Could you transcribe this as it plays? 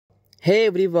Hey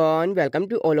everyone, welcome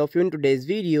to all of you in today's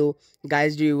video.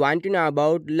 Guys, do you want to know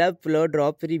about Luv Flow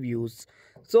Drops Reviews?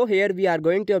 So here we are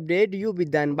going to update you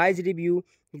with the unbiased review.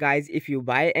 Guys, if you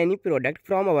buy any product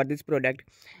from our this product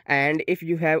and if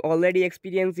you have already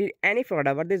experienced any fraud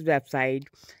over this website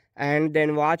and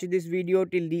then watch this video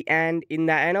till the end, in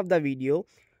the end of the video,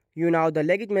 you know the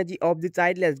legitimacy of the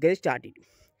site. Let's get started.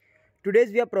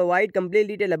 Today's we provide complete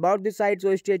detail about the site,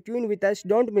 so stay tuned with us.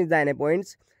 Don't miss the any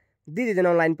points. This is an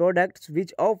online product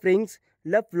which offerings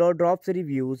Luv Flow Drops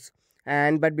Reviews.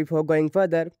 And but before going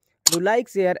further, do like,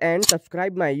 share and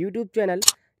subscribe my YouTube channel.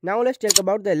 Now let's talk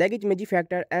about the legitimacy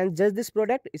factor and just this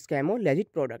product is scam or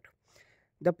legit product.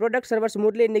 The product server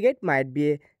smoothly indicate might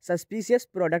be a suspicious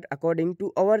product according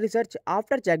to our research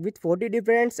after check with 40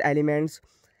 different elements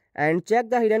and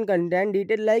check the hidden content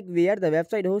detail like where the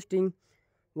website hosting,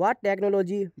 what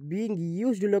technology being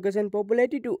used, location,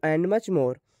 popularity to and much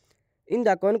more. In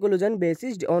the conclusion,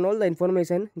 based on all the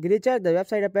information, glitches the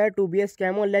website appear to be a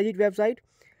scam or legit website,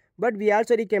 but we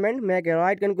also recommend make a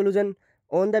right conclusion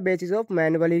on the basis of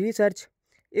manually research.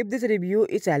 If this review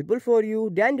is helpful for you,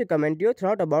 then you comment your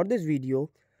thought about this video.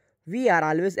 We are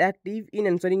always active in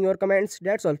answering your comments.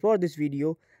 That's all for this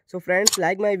video. So friends,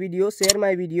 like my video, share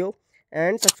my video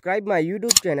and subscribe my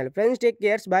YouTube channel. Friends, take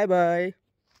care. Bye bye.